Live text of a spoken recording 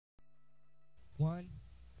1,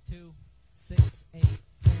 2, 6, 8,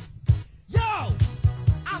 10. Yo!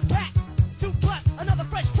 I'm back to bust another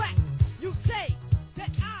fresh track. You say that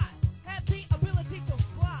I have the ability to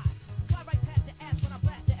fly. Fly right past the ass when I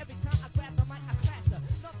blast it. Every time I grab the mic, I crash her.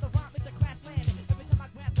 Not the rhyme, it's a crash landing. Every time I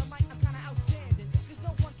grab the mic, I'm kinda outstanding. Cause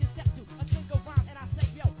no one can step to a single rhyme. And I say,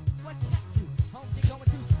 yo, what kept you? Holmes, you're going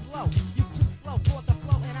too slow. You too slow for the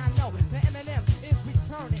flow. And I know that Eminem is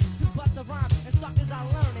returning to bust the rhyme. And suckers are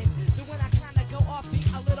learning. So when I kinda go off beat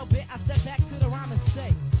a little bit, I step back to the rhyme and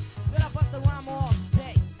say that I bust the rhyme all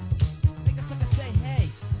day. Make a sucker say, hey,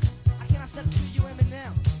 I cannot step to you,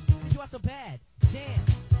 Eminem, cause you are so bad. Damn,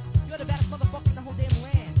 you're the baddest motherfucker in the whole damn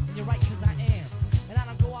land. And you're right, cause I am. And I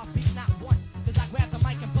don't go off beat not once, cause I grab the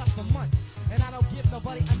mic and bust for months. And I don't give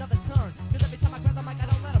nobody another turn, cause every time I grab the mic I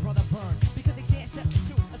don't let a brother burn. Because they can't step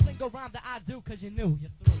to a single rhyme that I do, cause you knew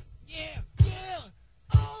you're through. Yeah, yeah,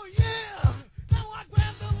 oh yeah. Now I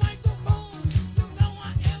grab the microphone. You know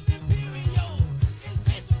I am imperial. It's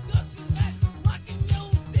bass production like rocking your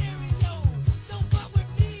stereo. Don't fuck with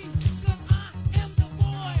me, cause I am the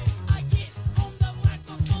boy. I get on the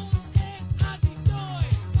microphone and I destroy.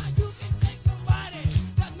 Now you can take somebody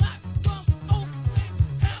that's not from Oakland.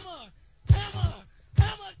 Hammer, hammer,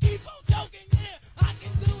 hammer, keep on joking, yeah. I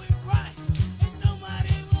can do it right, and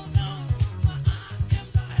nobody will know. But I am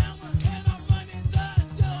the hammer, and I'm running the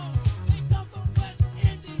show. They come from West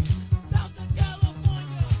Indies, South to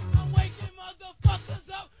California. I'm waking motherfuckers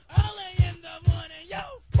up early in the morning. Yo,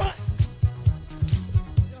 front!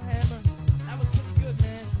 Yo, Hammer, that was pretty good,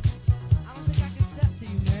 man. I don't think I can step to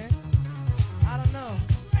you, man. I don't know.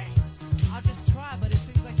 Great! I'll just try, but it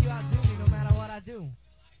seems like you outdo me no matter what I do.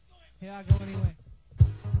 Here I go anyway.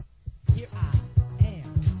 Here I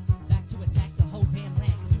am, back to attack the whole damn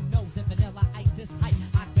land. Cause you know that Vanilla Ice is hype.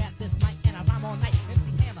 I grab this mic and I rhyme all night.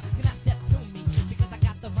 MC Hammer cannot step to me because I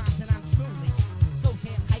got the rhymes and I'm truly so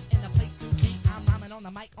damn hype in the place to be. I'm rhyming on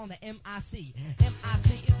the mic on the MIC.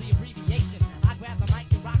 MIC is the abbreviation. I grab the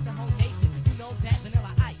mic and rock the whole nation. You know that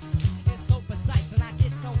Vanilla Ice is so precise and I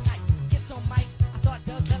get so nice. Get so mics, I start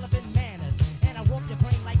developing manners and I warp your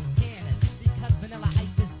brain like scanners because Vanilla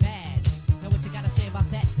Ice is bad. Now what you gotta say about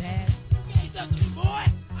that, bad? You ain't stuck to me, boy.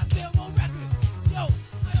 I sell more records. Yo,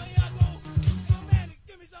 here I go. Hey, man,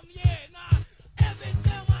 give me something. Yeah, nah. Every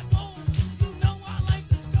time I go, you know I like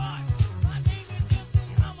to start. My name is MC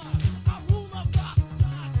Hammer. I rule the pop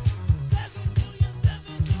chart. 7 million, 7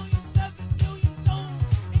 million, 7 million souls.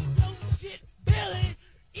 Ain't no shit, barely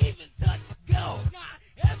even touch go. Nah,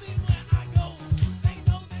 everywhere I go, they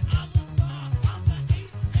know that I'm a star. I'm the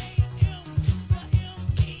H-A-M, the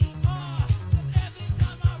M-E-R. 'Cause every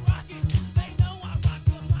time I rock it, they know I rock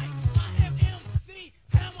the mic. I am MC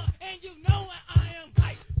Hammer, and you know what I am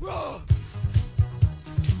like. Roar!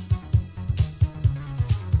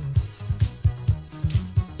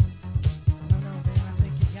 I don't know, man. I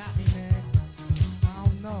think you got me, man. I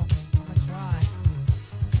don't know. I'm gonna try.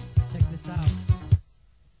 Check this out.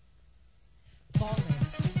 Falling.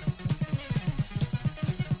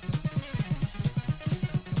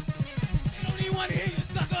 They don't even want to hear you,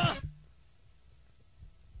 sucker!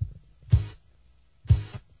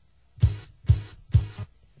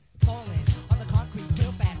 Falling on the concrete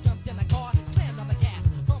real fast. Jumped in the car, slammed on the gas.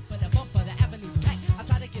 Bumper to bumper, the avenue's packed. I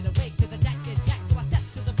try to get away to the jack, so I step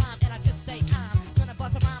to the rhyme and I just say I'm gonna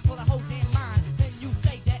bust a rhyme for the whole damn mind. Then you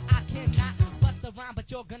say that I cannot bust the rhyme, but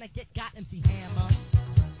you're gonna get got, MC Hammer.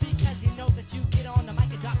 Because you know that you get on the mic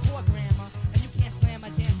and drop poor grammar. And you can't slam a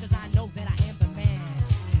jam cause I know that I am the man.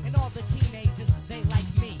 And all the teenagers, they like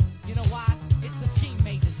me. You know why? It's the scheme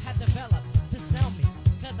majors have developed to sell me.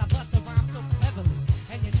 Cause I bust the rhyme so cleverly.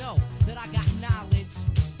 And you know that I got knowledge.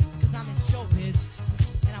 Cause I'm in showbiz.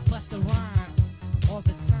 And I bust the rhyme all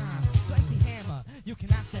the time. So MC Hammer, you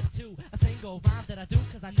cannot step to a single rhyme that I do.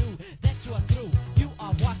 Cause I knew that you are through. You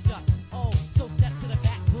are washed up. Oh, so step to the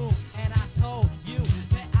back room. And I told you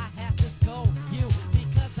that I have to scold you.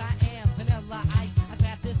 Because I am Vanilla Ice. I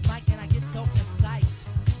grab this mic and I get so precise.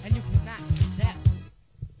 And you cannot step.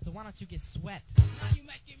 So why don't you get swept? Now you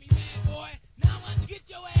making me mad, boy. Now why don't you get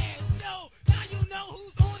your ass? Yo, now you know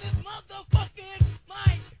who's on this motherfucking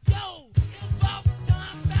mic. Yo, it's about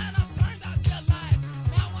time that I turned out your life.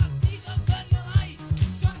 Now I see the Vanilla Ice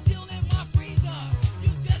trying to chill in my freezer.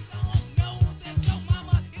 You just don't know that your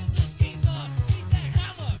mama is a geezer. She's the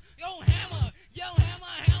hammer, yo hammer,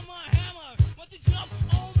 hammer, hammer. Want to jump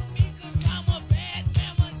on me 'cause I'm a bad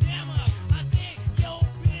mamma jammer. I said, yo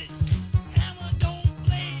bitch, hammer don't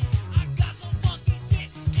play. I got some funky shit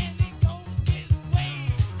and it goes this way.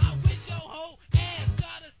 I wish your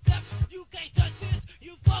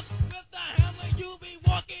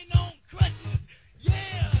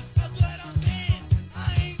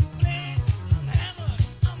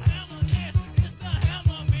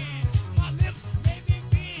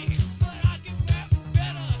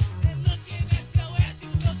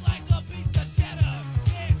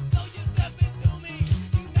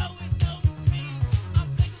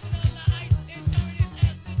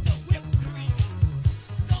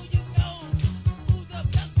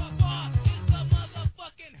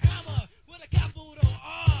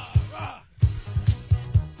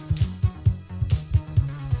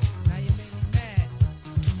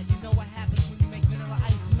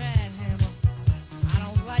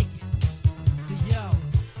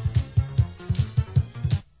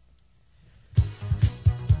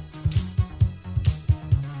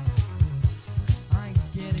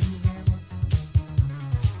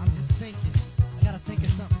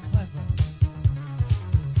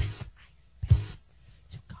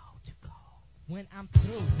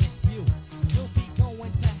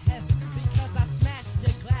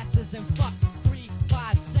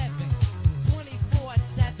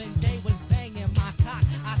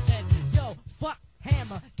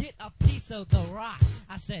feel the rock.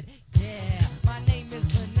 I said, yeah, my name is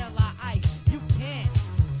Vanilla Ice. You can't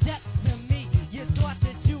step to me. You thought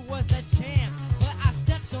that you was a champ, but I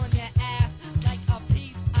stepped on your ass like a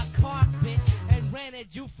piece of carpet and rented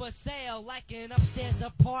you for sale like an upstairs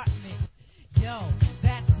apartment. Yo,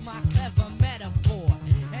 that's my clever metaphor.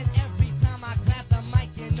 And every time I grab the mic,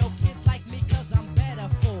 you know kids like me cause I'm better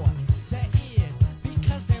for their ears.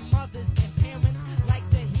 Because their mothers and parents like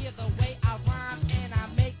to hear the way I rhyme, and I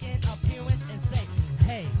make an appearance and say,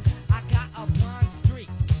 hey, I got a blonde streak.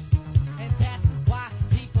 And that's why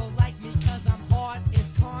people like me, cause I'm hard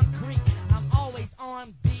as concrete. I'm always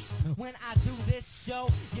on beat when I do this show.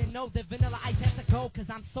 You know that Vanilla Ice has to go cause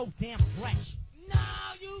I'm so damn fresh. Now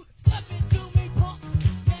you step into me, punk.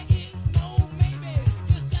 There is no maybe.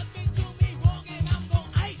 You step into me wrong and I'm gon'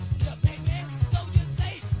 ice you, baby. So you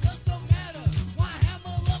say, what's the matter? Why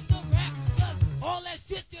Hammer love the rap? Cause all that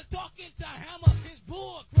shit you're talking to Hammer is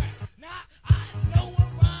bull crap. Now I know a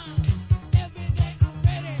rhyme. Every day I'm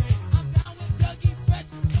ready. I'm down with Dougie Fresh.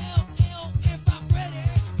 LL if I'm ready.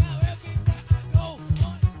 Now everywhere I go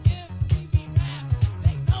on MTV rap,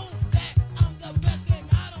 they know that I'm the best and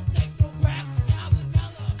I don't take no crap. Now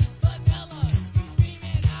vanilla, you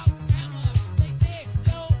screaming out Hammer. They said,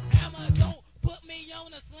 yo, Hammer, don't put me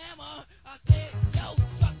on a slammer. I said, yo,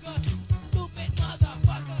 sucker, stupid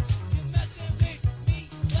motherfucker. You're messing with me,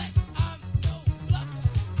 but I'm no blucker.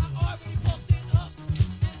 I already posted up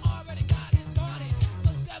and already got it started. So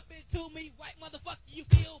step into me, white motherfucker, you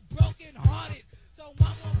feel broken hearted. So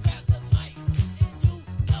mama pass the mic and you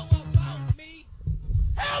know about me.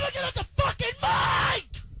 Hammer, get off the fucking mic!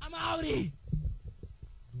 I'm outie.